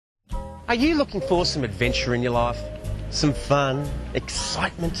Are you looking for some adventure in your life? Some fun,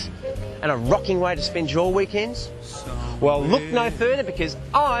 excitement, and a rocking way to spend your weekends? Well, look no further because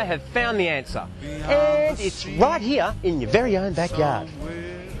I have found the answer. And it's right here in your very own backyard.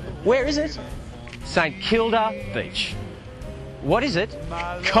 Where is it? St Kilda Beach. What is it?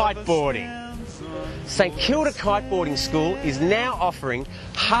 Kiteboarding. St Kilda Kiteboarding School is now offering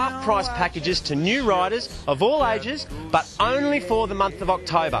half-price packages to new riders of all ages, but only for the month of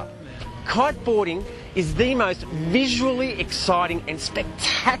October. Kiteboarding is the most visually exciting and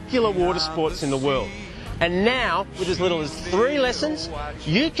spectacular water sports in the world. And now, with as little as 3 lessons,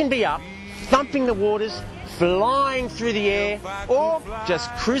 you can be up, thumping the waters, flying through the air, or just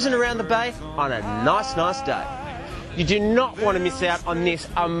cruising around the bay on a nice day. You do not want to miss out on this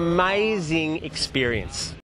amazing experience.